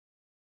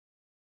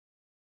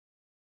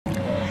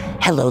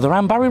Hello there,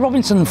 I'm Barry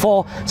Robinson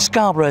for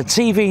Scarborough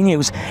TV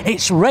News.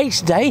 It's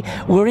race day.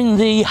 We're in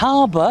the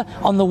harbour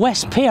on the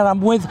West Pier. I'm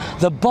with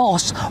the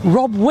boss,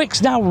 Rob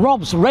Wicks. Now,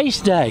 Rob's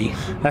race day.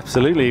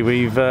 Absolutely.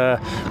 We've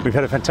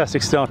had a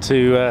fantastic start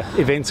to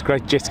events,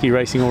 great jet ski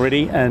racing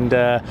already, and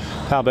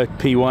Powerboat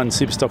P1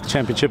 Superstock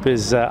Championship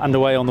is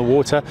underway on the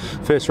water.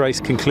 First race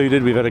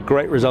concluded. We've had a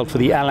great result for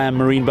the Alam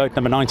Marine Boat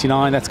number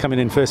 99. That's coming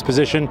in first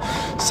position.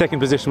 Second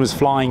position was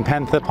Flying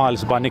Panther,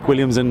 piloted by Nick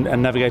Williams and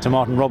navigator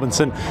Martin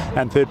Robinson.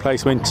 And third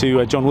place went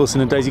to John Wilson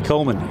and Daisy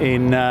Coleman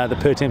in the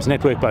Per Thames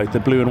Network boat,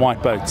 the blue and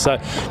white boat. So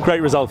great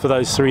result for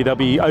those three. They'll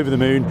be over the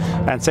moon,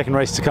 and second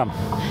race to come.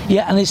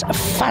 Yeah, and it's a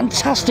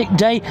fantastic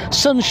day,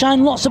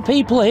 sunshine, lots of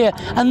people here,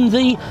 and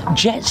the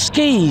jet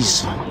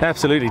skis.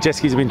 Absolutely, jet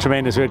skis have been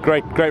tremendous. We had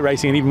great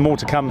racing, and even more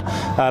to come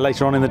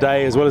later on in the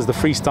day, as well as the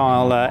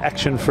freestyle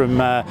action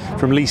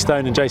from Lee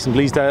Stone and Jason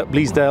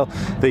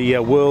Bleasdale, the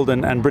world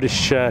and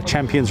British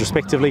champions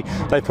respectively.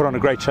 They put on a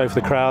great show for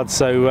the crowd.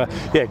 So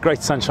yeah,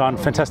 great sunshine,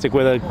 fantastic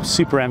weather,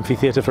 super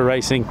amphitheatre for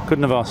racing.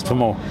 Couldn't have asked for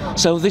more.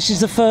 So this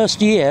is the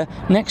first year.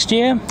 Next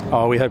year?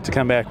 Oh, we hope to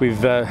come back. We've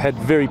had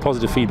very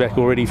positive feedback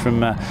already from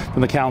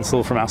the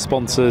council, from our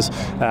sponsors.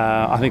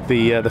 I think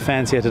the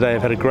fans here today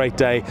have had a great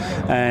day,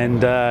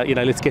 and you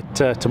know, let's get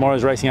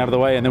tomorrow's racing out of the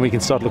way, and then we can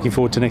start looking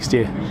forward to next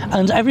year.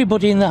 And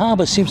everybody in the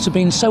harbour seems to have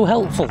been so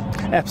helpful.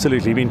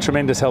 Absolutely, been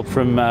tremendous help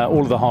from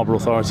all of the harbour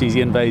authorities.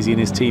 Ian Vasey and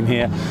his team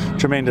here,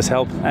 tremendous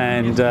help,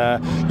 and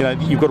you know,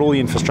 you've got all the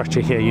infrastructure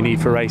here you need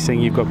for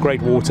racing. You've got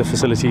great water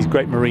facilities,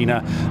 great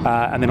marina,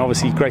 and then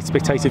obviously great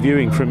spectator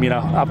viewing from, you know,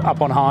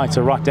 up on high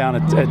to right down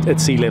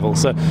at sea level.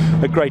 So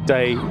a great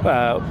day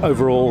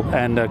overall,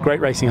 and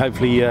great racing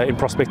hopefully in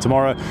prospect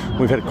tomorrow.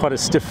 We've had quite a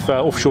stiff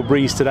offshore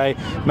breeze today,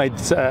 made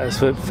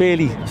for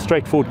fairly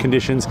straightforward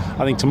conditions.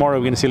 I think tomorrow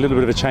we're going to see a little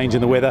bit of a change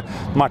in the weather.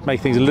 Might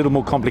make things a little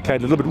more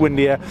complicated, a little bit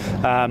windier,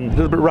 a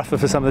little bit rougher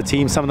for some of the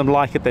teams. Some of them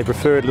like it, they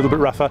prefer it a little bit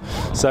rougher.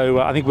 So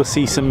I think we'll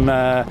see some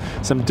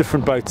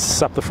different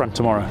boats up the front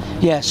tomorrow.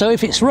 Yeah, so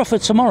if it's rougher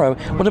tomorrow,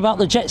 what about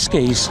the jet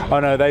skis? Oh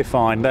no, they're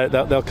fine.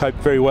 They'll cope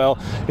very well.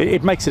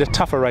 It makes it a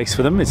tougher race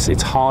for them.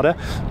 It's harder,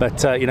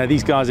 but you know,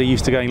 these guys are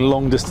used to going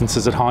long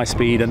distances at high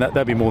speed, and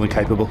they'll be more than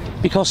capable.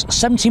 Because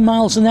 70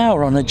 miles an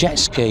hour on a jet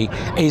ski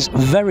is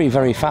very,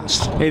 very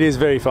fast. It is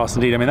very fast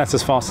indeed. I mean, that's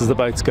as fast as the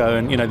boats go,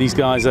 and you know, these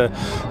guys they're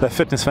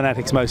fitness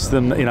fanatics, most of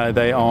them. You know,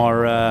 they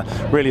are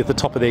really at the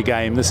top of their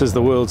game. This is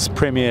the world's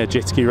premier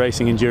jet ski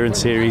racing endurance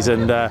series,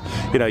 and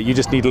you know, you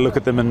just need to look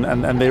at them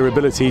and their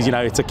abilities. You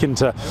know, it's akin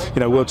to, you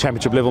know, world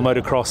championship level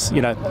motocross.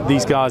 You know,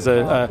 these guys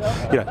are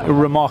you know,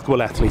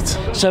 remarkable athletes.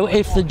 So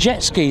if the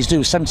jet skis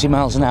do 70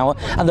 miles an hour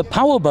and the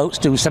power boats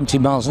do 70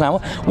 miles an hour,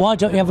 why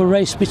don't you have a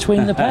race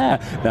between the pair?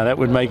 Now that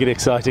would make it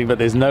exciting, but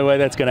there's no way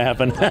that's going to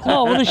happen.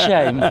 Oh, what a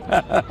shame.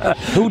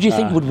 Who do you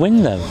think would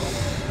win though?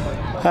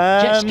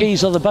 Jet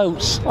skis or the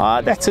boats?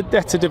 That's a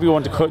difficult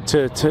one to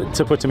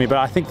put to me, but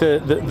I think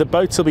the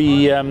boats will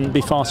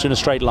be faster in a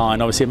straight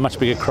line. Obviously a much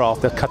bigger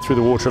craft, they'll cut through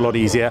the water a lot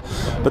easier,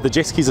 but the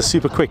jet skis are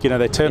super quick. You know,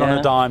 they turn on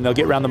a dime, they'll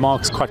get around the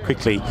marks quite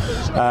quickly.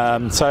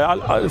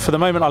 So for the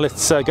moment,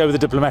 let's go with the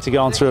diplomatic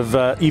answer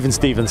of even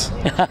Stevens.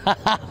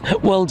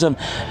 Well done.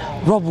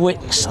 Rob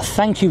Wicks,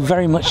 thank you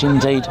very much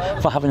indeed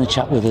for having a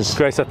chat with us.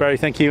 Great stuff, Barry.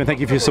 Thank you, and thank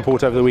you for your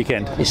support over the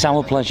weekend. It's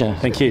our pleasure.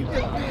 Thank you.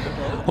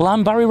 Well,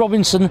 I'm Barry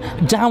Robinson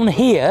down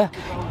here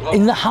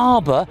in the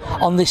harbour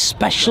on this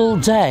special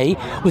day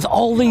with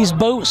all these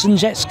boats and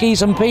jet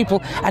skis and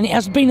people, and it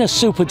has been a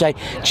super day.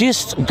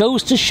 Just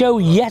goes to show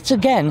yet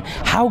again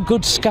how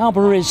good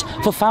Scarborough is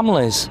for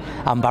families.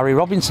 I'm Barry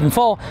Robinson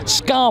for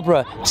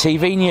Scarborough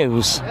TV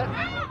News.